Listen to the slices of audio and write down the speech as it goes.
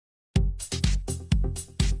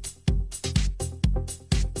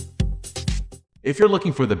If you're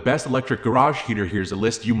looking for the best electric garage heater, here's a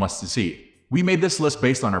list you must see. We made this list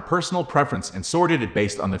based on our personal preference and sorted it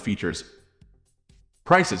based on the features,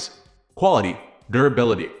 prices, quality,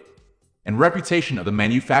 durability, and reputation of the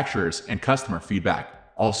manufacturers and customer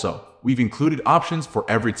feedback. Also, we've included options for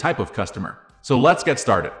every type of customer. So let's get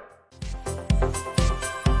started.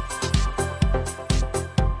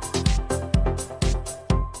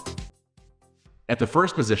 At the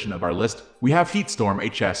first position of our list, we have HeatStorm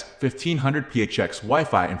HS 1500 PHX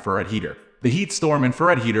Wi-Fi infrared heater. The HeatStorm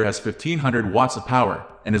infrared heater has 1500 watts of power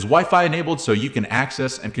and is Wi-Fi enabled, so you can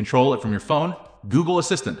access and control it from your phone, Google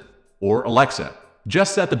Assistant, or Alexa.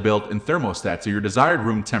 Just set the built-in thermostat to your desired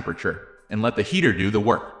room temperature and let the heater do the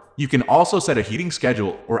work. You can also set a heating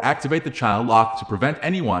schedule or activate the child lock to prevent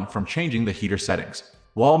anyone from changing the heater settings.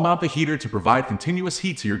 Wall mount the heater to provide continuous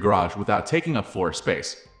heat to your garage without taking up floor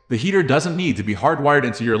space. The heater doesn't need to be hardwired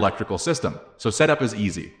into your electrical system, so setup is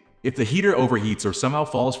easy. If the heater overheats or somehow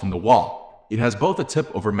falls from the wall, it has both a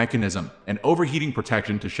tip-over mechanism and overheating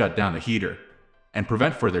protection to shut down the heater and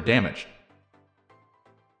prevent further damage.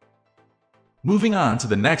 Moving on to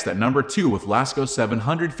the next at number 2 with Lasko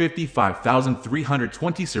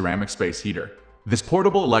 755,320 ceramic space heater. This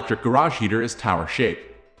portable electric garage heater is tower-shaped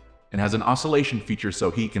and has an oscillation feature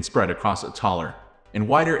so heat can spread across a taller and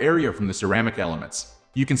wider area from the ceramic elements.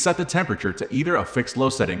 You can set the temperature to either a fixed low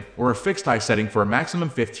setting or a fixed high setting for a maximum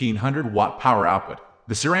 1500 watt power output.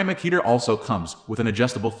 The ceramic heater also comes with an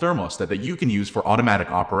adjustable thermostat that you can use for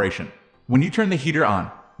automatic operation. When you turn the heater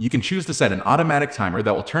on, you can choose to set an automatic timer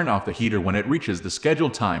that will turn off the heater when it reaches the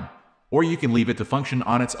scheduled time, or you can leave it to function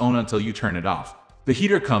on its own until you turn it off. The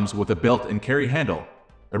heater comes with a built-in carry handle,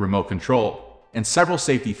 a remote control, and several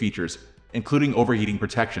safety features, including overheating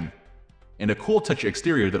protection, and a cool touch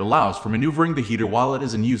exterior that allows for maneuvering the heater while it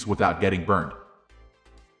is in use without getting burned.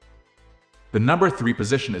 The number 3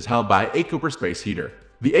 position is held by Aikoper Space Heater.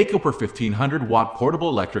 The Aikoper 1500 watt portable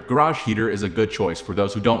electric garage heater is a good choice for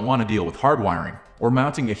those who don't want to deal with hardwiring or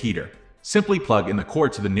mounting a heater. Simply plug in the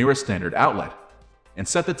cord to the nearest standard outlet and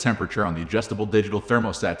set the temperature on the adjustable digital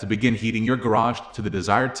thermostat to begin heating your garage to the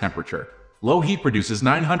desired temperature. Low heat produces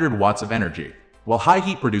 900 watts of energy, while high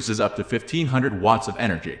heat produces up to 1500 watts of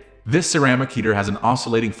energy. This ceramic heater has an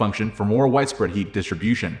oscillating function for more widespread heat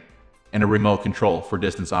distribution and a remote control for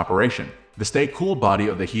distance operation. The stay-cool body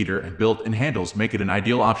of the heater and built-in handles make it an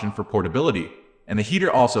ideal option for portability, and the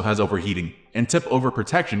heater also has overheating and tip-over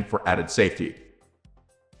protection for added safety.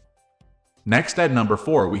 Next at number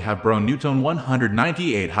 4 we have Broan-NuTone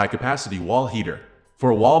 198 high-capacity wall heater.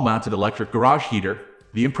 For a wall-mounted electric garage heater,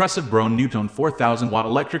 the impressive Broan-NuTone 4000 watt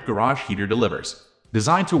electric garage heater delivers.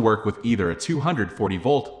 Designed to work with either a 240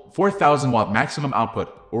 volt 4000 watt maximum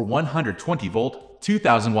output or 120 volt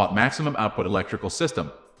 2000 watt maximum output electrical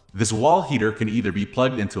system, this wall heater can either be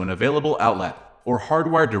plugged into an available outlet or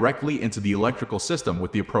hardwired directly into the electrical system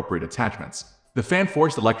with the appropriate attachments. The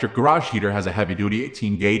fan-forced electric garage heater has a heavy-duty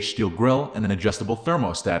 18-gauge steel grill and an adjustable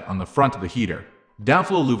thermostat on the front of the heater.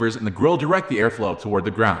 Downflow louvers in the grill direct the airflow toward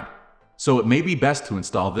the ground, so it may be best to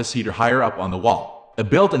install this heater higher up on the wall. A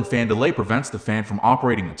built-in fan delay prevents the fan from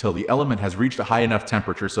operating until the element has reached a high enough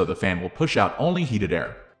temperature, so the fan will push out only heated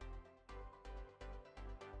air.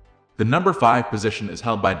 The number 5 position is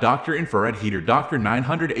held by Dr. Infrared Heater Dr.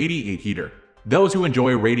 988 heater. Those who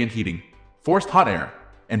enjoy radiant heating, forced hot air,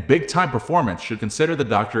 and big-time performance should consider the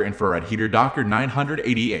Dr. Infrared Heater Dr.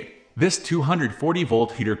 988. This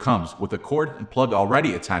 240-volt heater comes with a cord and plug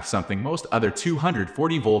already attached, something most other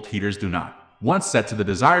 240-volt heaters do not. Once set to the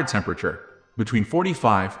desired temperature, between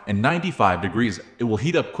 45 and 95 degrees, it will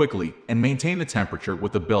heat up quickly and maintain the temperature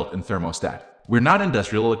with a built-in thermostat. We're not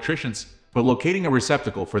industrial electricians, but locating a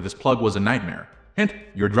receptacle for this plug was a nightmare. Hint,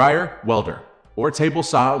 your dryer, welder, or table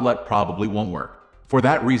saw outlet probably won't work. For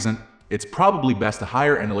that reason, it's probably best to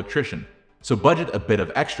hire an electrician, so budget a bit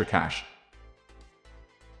of extra cash.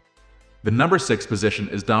 The number 6 position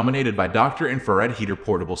is dominated by Dr. Infrared Heater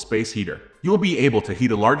Portable Space Heater. You will be able to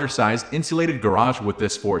heat a larger sized insulated garage with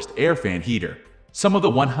this forced air fan heater. Some of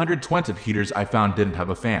the 120 heaters I found didn't have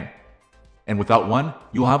a fan, and without one,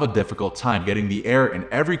 you'll have a difficult time getting the air in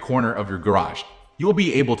every corner of your garage. You'll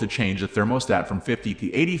be able to change the thermostat from 50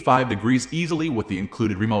 to 85 degrees easily with the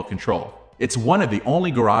included remote control. It's one of the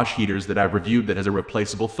only garage heaters that I've reviewed that has a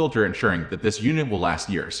replaceable filter, ensuring that this unit will last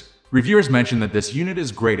years. Reviewers mention that this unit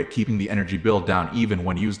is great at keeping the energy bill down even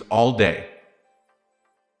when used all day.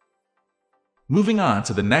 Moving on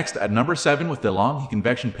to the next at number 7 with the DeLonghi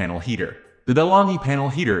Convection Panel Heater. The DeLonghi Panel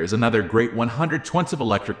Heater is another great 120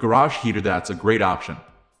 electric garage heater that's a great option.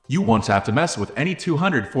 You won't have to mess with any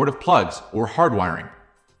 240 plugs or hardwiring.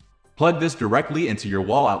 Plug this directly into your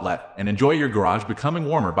wall outlet and enjoy your garage becoming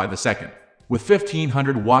warmer by the second. With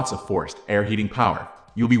 1500 watts of forced air heating power,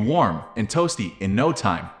 you'll be warm and toasty in no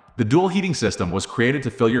time. The dual heating system was created to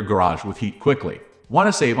fill your garage with heat quickly. Want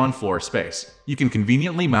to save on floor space? You can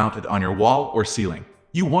conveniently mount it on your wall or ceiling.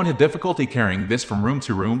 You won't have difficulty carrying this from room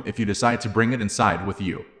to room if you decide to bring it inside with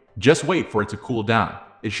you. Just wait for it to cool down.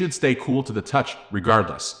 It should stay cool to the touch,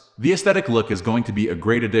 regardless. The aesthetic look is going to be a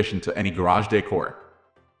great addition to any garage decor.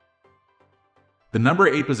 The number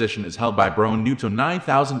 8 position is held by Broan-NuTone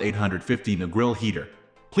 9815 Grille heater.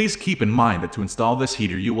 Please keep in mind that to install this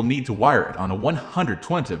heater you will need to wire it on a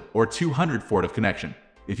 120 or 200 volt connection.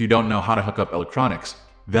 If you don't know how to hook up electronics,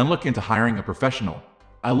 then look into hiring a professional.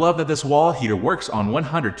 I love that this wall heater works on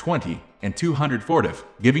 120 and 200 volt,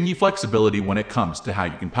 giving you flexibility when it comes to how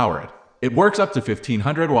you can power it. It works up to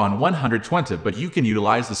 1500 on 120, but you can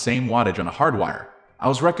utilize the same wattage on a hardwire. I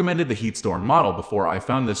was recommended the HeatStorm model before I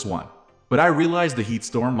found this one, but I realized the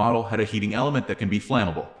HeatStorm model had a heating element that can be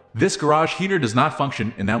flammable. This garage heater does not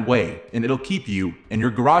function in that way, and it'll keep you and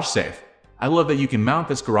your garage safe. I love that you can mount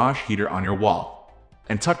this garage heater on your wall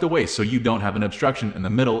and tucked away so you don't have an obstruction in the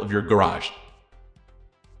middle of your garage.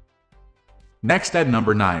 Next at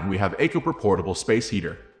number 9 we have Aikoper portable space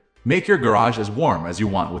heater. Make your garage as warm as you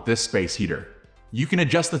want with this space heater. You can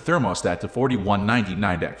adjust the thermostat to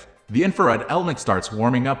 4199 degrees. The infrared element starts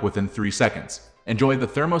warming up within 3 seconds. Enjoy the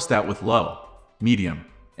thermostat with low, medium,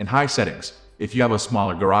 and high settings. If you have a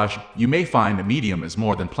smaller garage, you may find a medium is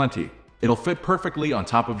more than plenty. It'll fit perfectly on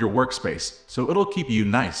top of your workspace, so it'll keep you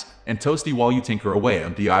nice and toasty while you tinker away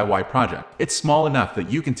on DIY project. It's small enough that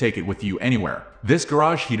you can take it with you anywhere. This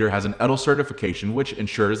garage heater has an EDL certification which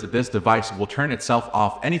ensures that this device will turn itself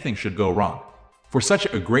off anything should go wrong. For such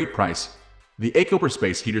a great price, the Aikoper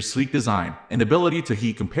space heater's sleek design and ability to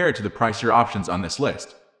heat compared to the pricier options on this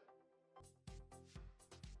list.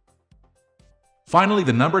 Finally,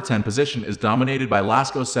 the number 10 position is dominated by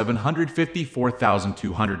Lasko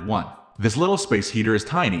 754201. This little space heater is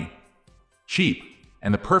tiny, cheap,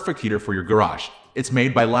 and the perfect heater for your garage. It's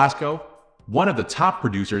made by Lasko, one of the top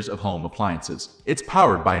producers of home appliances. It's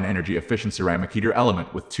powered by an energy-efficient ceramic heater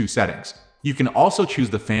element with 2 settings. You can also choose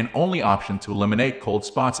the fan-only option to eliminate cold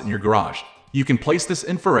spots in your garage. You can place this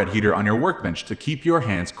infrared heater on your workbench to keep your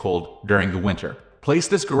hands cold during the winter. Place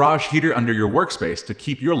this garage heater under your workspace to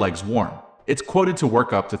keep your legs warm. It's quoted to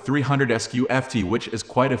work up to 300 SQFT, which is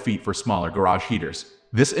quite a feat for smaller garage heaters.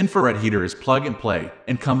 This infrared heater is plug and play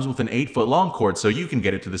and comes with an 8-foot long cord so you can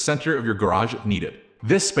get it to the center of your garage if needed.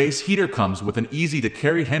 This space heater comes with an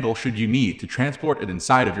easy-to-carry handle should you need to transport it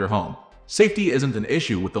inside of your home. Safety isn't an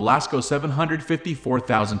issue with the Lasko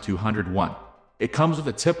 754201. It comes with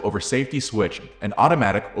a tip-over safety switch and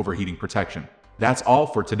automatic overheating protection. That's all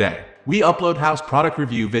for today. We upload house product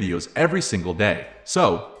review videos every single day,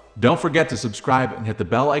 so don't forget to subscribe and hit the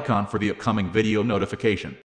bell icon for the upcoming video notification.